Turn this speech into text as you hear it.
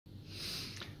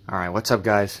Alright, what's up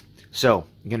guys? So,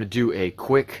 I'm going to do a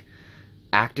quick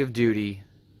active duty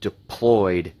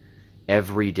deployed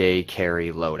everyday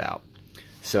carry loadout.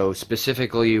 So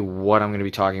specifically what I'm going to be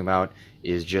talking about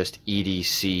is just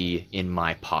EDC in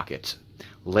my pockets.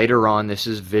 Later on, this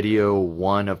is video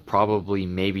 1 of probably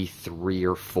maybe 3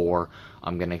 or 4.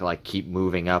 I'm going to keep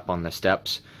moving up on the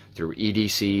steps through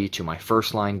EDC to my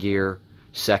first line gear,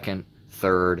 second,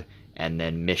 third, and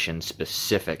then mission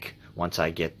specific once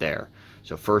I get there.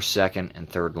 So first, second, and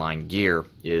third line gear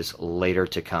is later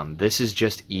to come. This is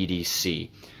just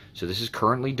EDC. So this is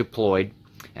currently deployed,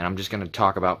 and I'm just going to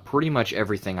talk about pretty much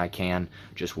everything I can,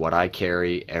 just what I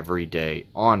carry every day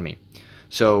on me.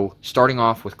 So starting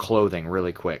off with clothing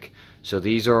really quick. So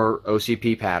these are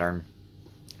OCP pattern.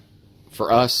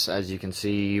 For us, as you can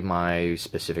see, my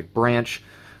specific branch,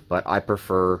 but I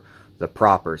prefer the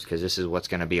propers because this is what's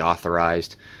going to be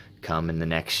authorized come in the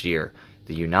next year.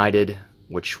 The United,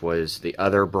 which was the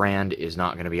other brand, is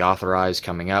not going to be authorized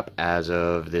coming up as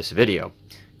of this video.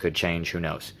 Could change, who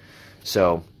knows.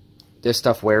 So this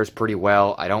stuff wears pretty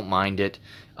well. I don't mind it.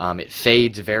 It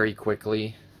fades very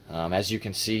quickly. As you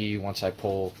can see, once I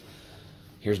pull,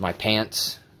 here's my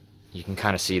pants. You can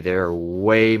kind of see they're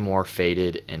way more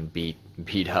faded and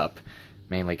beat up,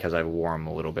 mainly because I wore them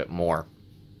a little bit more.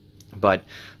 But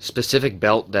specific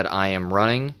belt that I am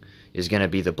running is going to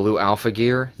be the Blue Alpha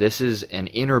gear. This is an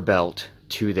inner belt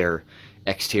to their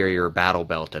exterior battle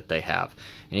belt that they have.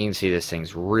 And you can see this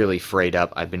thing's really frayed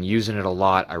up. I've been using it a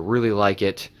lot. I really like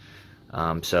it.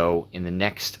 So in the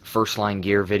next first line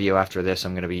gear video after this,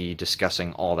 I'm going to be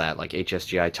discussing all that, like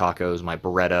HSGI tacos, my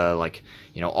Beretta, like,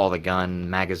 you know, all the gun,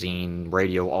 magazine,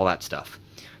 radio, all that stuff.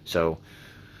 So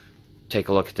take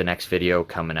a look at the next video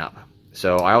coming up.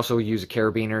 So I also use a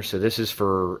carabiner, so this is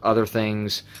for other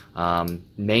things,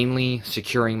 mainly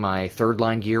securing my third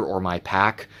line gear or my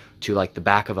pack to like the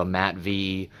back of a Mat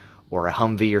V or a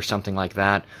Humvee or something like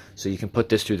that. So you can put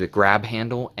this through the grab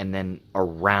handle and then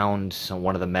around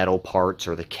one of the metal parts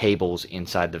or the cables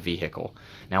inside the vehicle.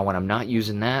 Now when I'm not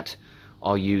using that,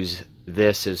 I'll use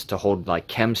this as to hold like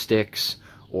chem sticks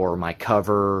or my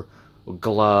cover,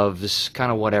 gloves,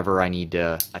 kind of whatever I need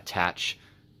to attach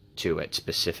to it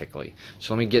specifically.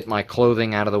 So let me get my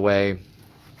clothing out of the way.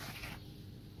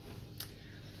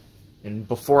 And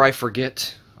before I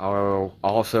forget, I'll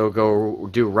also go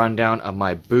do a rundown of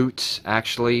my boots,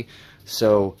 actually.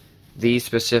 So these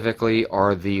specifically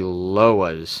are the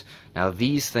Loas. Now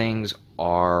these things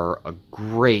are a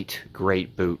great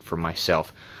boot for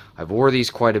myself. I've wore these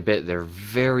quite a bit. They're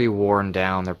very worn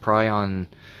down. They're probably on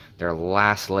their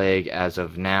last leg as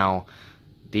of now.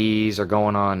 These are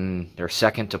going on their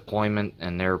second deployment,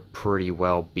 and they're pretty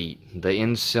well beat. The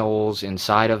insoles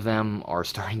inside of them are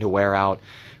starting to wear out,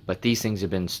 but these things have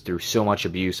been through so much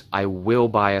abuse. I will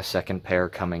buy a second pair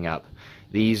coming up.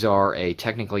 These are a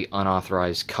technically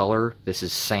unauthorized color. This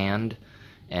is sand,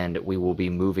 and we will be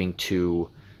moving to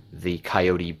the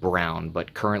Coyote Brown,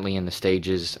 but currently in the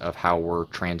stages of how we're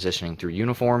transitioning through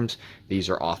uniforms, these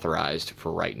are authorized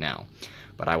for right now.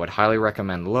 But I would highly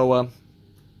recommend Loa.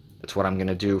 That's what I'm going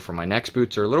to do for my next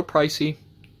boots. They're a little pricey,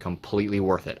 completely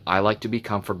worth it. I like to be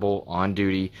comfortable on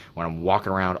duty when I'm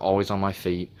walking around always on my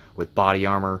feet with body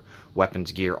armor,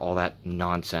 weapons gear, all that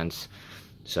nonsense.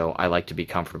 So I like to be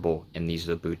comfortable, and these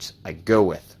are the boots I go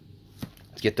with.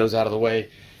 Let's get those out of the way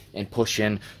and push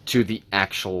in to the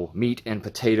actual meat and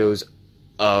potatoes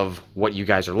of what you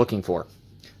guys are looking for.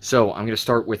 So I'm going to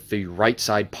start with the right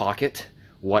side pocket,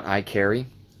 what I carry.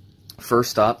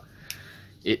 First up,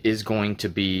 it is going to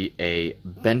be a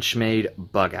Benchmade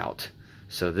Bugout.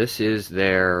 So this is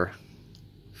their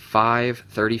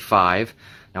 535.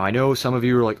 Now I know some of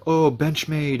you are like, oh,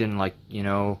 Benchmade, and like, you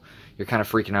know, you're kind of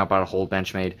freaking out about a whole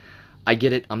Benchmade. I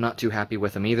get it. I'm not too happy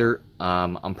with them either.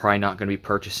 I'm probably not going to be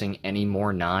purchasing any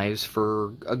more knives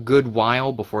for a good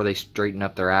while before they straighten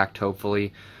up their act,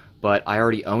 hopefully. But I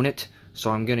already own it,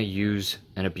 so I'm going to use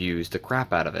and abuse the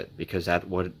crap out of it, because that's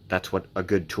what a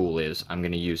good tool is. I'm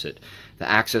going to use it. The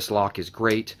Axis lock is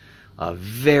great. A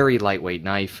very lightweight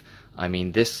knife. I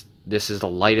mean, this is the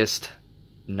lightest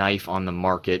knife on the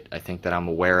market, I think, that I'm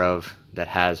aware of that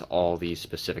has all these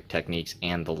specific techniques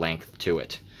and the length to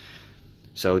it.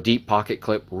 So deep pocket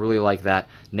clip, really like that.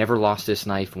 Never lost this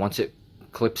knife. Once it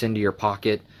clips into your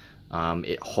pocket,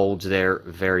 it holds there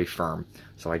very firm.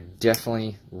 So I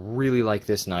definitely really like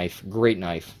this knife. Great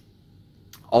knife.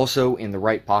 Also in the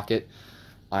right pocket,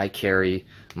 I carry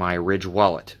my Ridge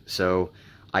wallet. So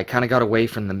I kind of got away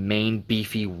from the main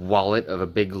beefy wallet of a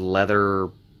big leather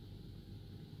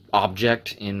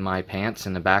object in my pants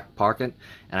in the back pocket,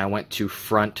 and I went to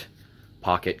front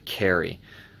pocket carry.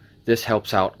 this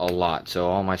helps out a lot. So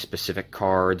all my specific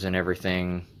cards and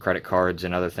everything, credit cards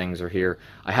and other things are here.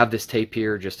 I have this tape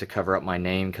here just to cover up my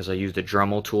name because I used a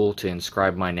Dremel tool to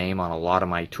inscribe my name on a lot of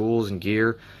my tools and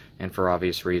gear, and for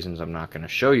obvious reasons I'm not going to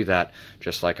show you that,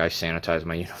 just like I sanitize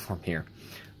my uniform here.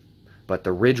 But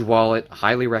the Ridge wallet,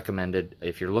 highly recommended.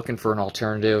 If you're looking for an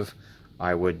alternative,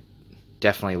 I would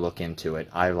definitely look into it.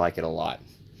 I like it a lot.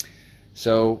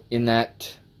 So in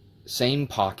that same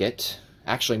pocket,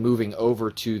 actually moving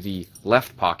over to the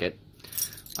left pocket,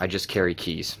 I just carry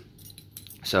keys.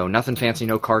 So nothing fancy,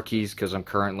 no car keys, because I'm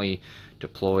currently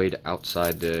deployed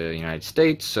outside the United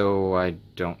States, so I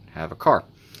don't have a car.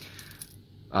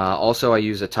 Also, I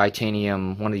use a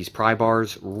titanium, one of these pry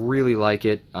bars. Really like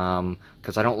it,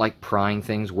 because I don't like prying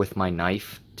things with my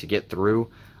knife to get through.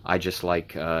 I just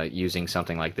like using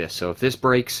something like this. So if this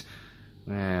breaks,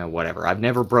 whatever. I've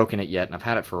never broken it yet, and I've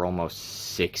had it for almost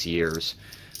 6 years.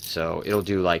 So it'll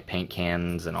do like paint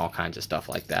cans and all kinds of stuff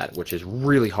like that, which is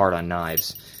really hard on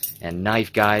knives. And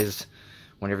knife guys,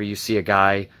 whenever you see a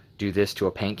guy do this to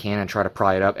a paint can and try to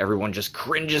pry it up, everyone just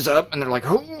cringes up and they're like,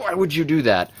 oh, why would you do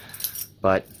that?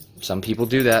 But some people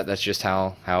do that. That's just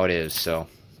how it is. So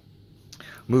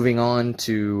moving on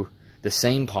to the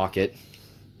same pocket,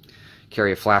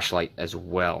 carry a flashlight as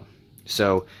well.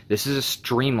 So this is a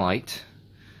Streamlight.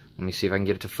 Let me see if I can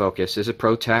get it to focus. This is a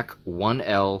protac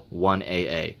 1L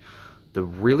 1AA. The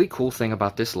really cool thing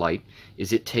about this light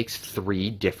is it takes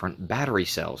 3 different battery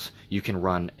cells. You can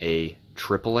run a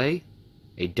AAA,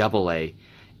 a AA,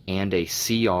 and a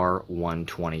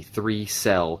CR123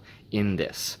 cell in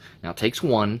this. Now it takes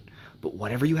 1, but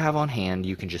whatever you have on hand,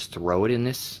 you can just throw it in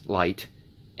this light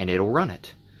and it'll run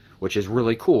it, which is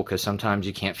really cool because sometimes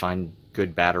you can't find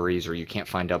good batteries, or you can't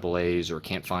find AAs, or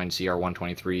can't find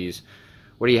CR123s.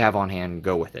 What do you have on hand?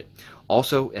 Go with it.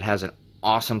 Also, it has an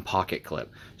awesome pocket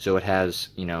clip. So it has,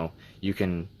 you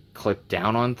can clip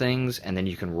down on things, and then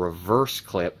you can reverse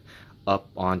clip up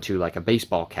onto like a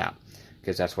baseball cap,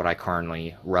 because that's what I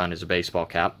currently run, as a baseball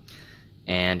cap.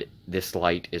 And this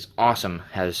light is awesome.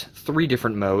 Has 3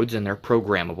 different modes, and they're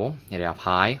programmable. You have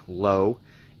high, low,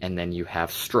 and then you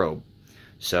have strobe.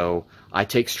 So I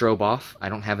take strobe off. I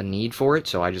don't have a need for it,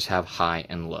 so I just have high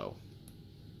and low.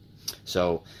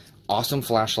 So awesome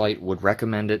flashlight, would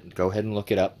recommend it. Go ahead and look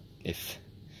it up if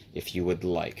you would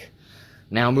like.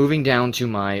 Now moving down to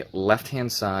my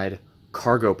left-hand side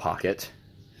cargo pocket,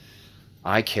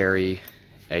 I carry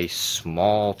a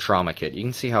small trauma kit. You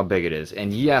can see how big it is.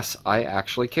 And yes, I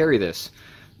actually carry this.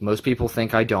 Most people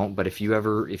think I don't, but if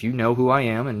you know who I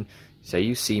am and say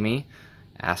you see me,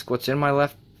 ask what's in my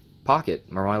left pocket,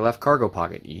 or my left cargo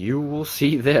pocket. You will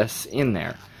see this in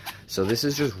there. So this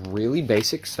is just really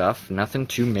basic stuff, nothing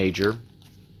too major.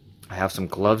 I have some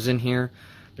gloves in here.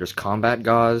 There's combat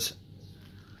gauze,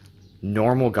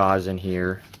 normal gauze in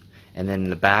here, and then in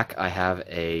the back I have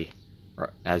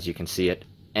as you can see it,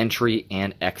 entry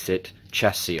and exit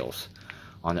chest seals.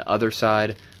 On the other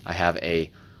side I have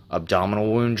a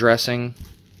abdominal wound dressing,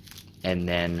 and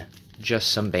then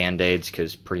just some band-aids,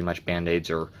 because pretty much band-aids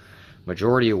are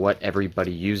majority of what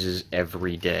everybody uses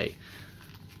every day.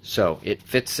 So it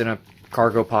fits in a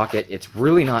cargo pocket. It's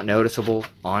really not noticeable,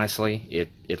 honestly.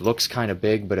 It looks kind of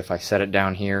big, but if I set it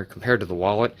down here compared to the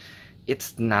wallet,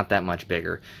 it's not that much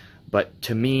bigger. But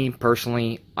to me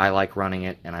personally, I like running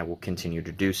it, and I will continue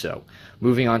to do so.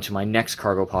 Moving on to my next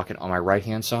cargo pocket on my right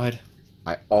hand side,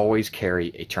 I always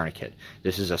carry a tourniquet.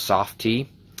 This is a soft T,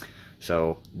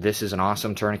 so this is an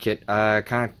awesome tourniquet.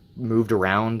 Kind of moved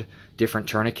around different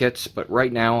tourniquets, but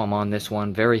right now I'm on this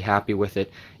one. Very happy with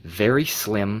it. Very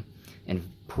slim and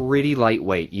pretty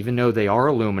lightweight, even though they are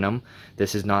aluminum.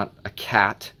 This is not a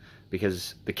cat,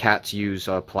 because the cats use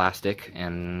plastic,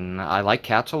 and I like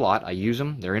cats a lot. I use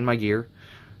them. They're in my gear,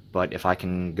 but if I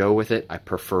can go with it, I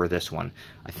prefer this one.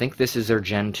 I think this is their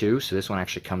Gen 2, so this one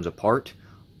actually comes apart.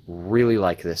 Really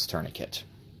like this tourniquet.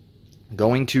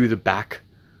 Going to the back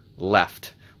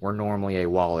left, where normally a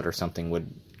wallet or something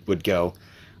would go,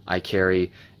 I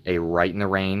carry a Rite in the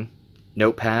Rain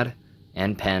notepad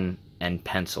and pen and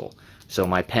pencil. So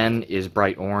my pen is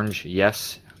bright orange,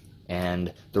 yes,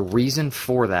 and the reason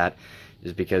for that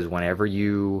is because whenever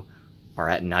you are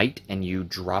at night and you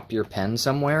drop your pen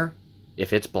somewhere,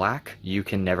 if it's black, you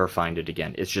can never find it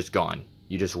again. It's just gone.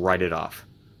 You just write it off.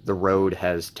 The road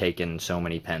has taken so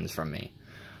many pens from me.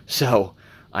 So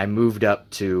I moved up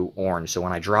to orange, so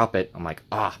when I drop it, I'm like,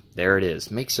 there it is.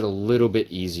 Makes it a little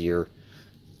bit easier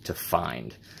to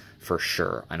find, for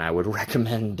sure, and I would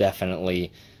recommend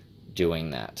definitely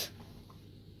doing that.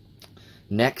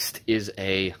 Next is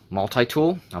a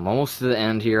multi-tool. I'm almost to the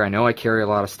end here. I know I carry a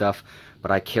lot of stuff, but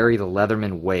I carry the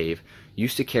Leatherman Wave.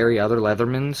 Used to carry other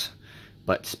Leathermans,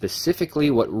 But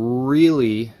specifically what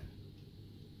really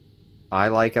I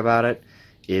like about it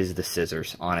is the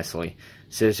scissors, honestly.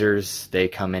 Scissors, they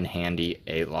come in handy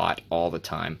a lot all the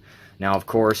time. Now, of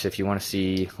course, if you want to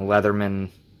see leatherman,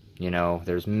 you know,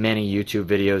 there's many YouTube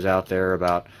videos out there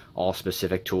about all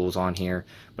specific tools on here,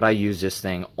 but I use this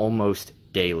thing almost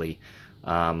daily.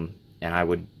 And I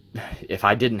would, if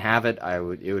I didn't have it,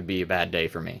 it would be a bad day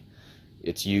for me.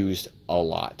 It's used a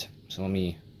lot. So let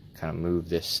me kind of move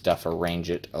this stuff, arrange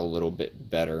it a little bit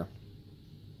better.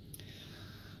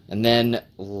 And then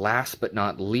last but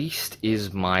not least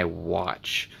is my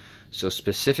watch. So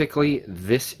specifically,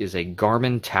 this is a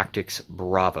Garmin Tactix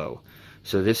Bravo.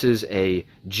 So this is a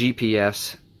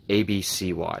GPS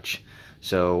ABC watch.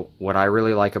 So what I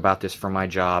really like about this for my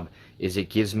job is it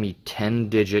gives me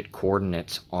 10-digit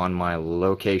coordinates on my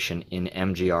location in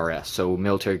MGRS, so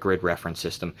Military Grid Reference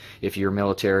System. If you're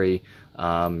military,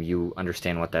 you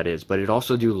understand what that is. But it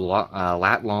also do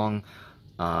lat long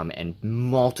and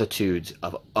multitudes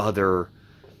of other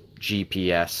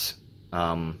GPS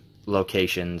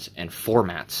locations and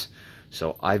formats.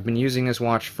 So I've been using this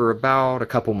watch for about a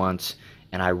couple months,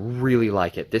 and I really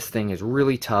like it. This thing is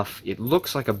really tough. It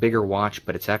looks like a bigger watch,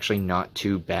 but it's actually not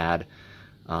too bad.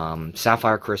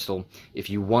 Sapphire crystal. If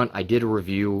you want, I did a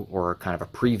review or kind of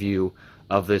a preview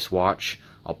of this watch.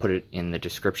 I'll put it in the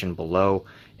description below.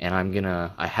 And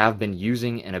I have been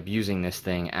using and abusing this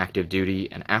thing active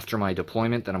duty. And after my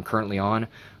deployment that I'm currently on,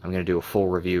 I'm going to do a full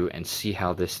review and see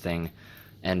how this thing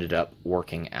ended up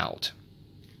working out.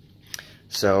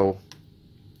 So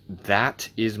that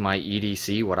is my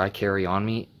EDC, what I carry on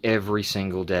me every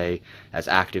single day as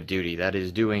active duty. That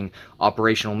is doing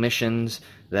operational missions,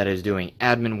 that is doing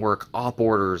admin work, op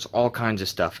orders, all kinds of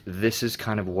stuff. This is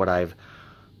kind of what I've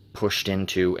pushed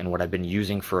into and what I've been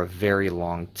using for a very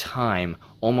long time,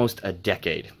 almost a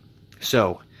decade.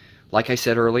 So, like I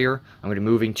said earlier, I'm going to be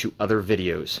moving to other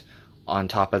videos on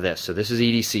top of this. So this is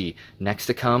EDC. Next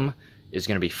to come is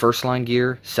going to be first line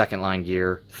gear, second line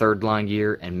gear, third line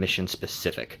gear, and mission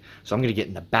specific. So I'm going to get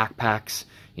into backpacks,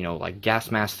 you know, like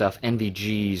gas mask stuff,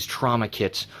 NVGs, trauma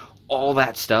kits, all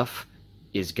that stuff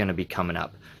is going to be coming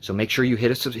up. So make sure you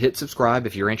hit subscribe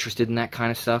if you're interested in that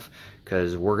kind of stuff,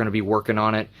 because we're going to be working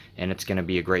on it, and it's going to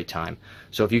be a great time.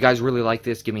 So if you guys really like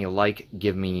this, give me a like,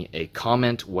 give me a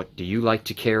comment. What do you like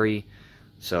to carry?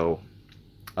 So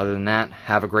other than that,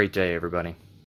 have a great day, everybody.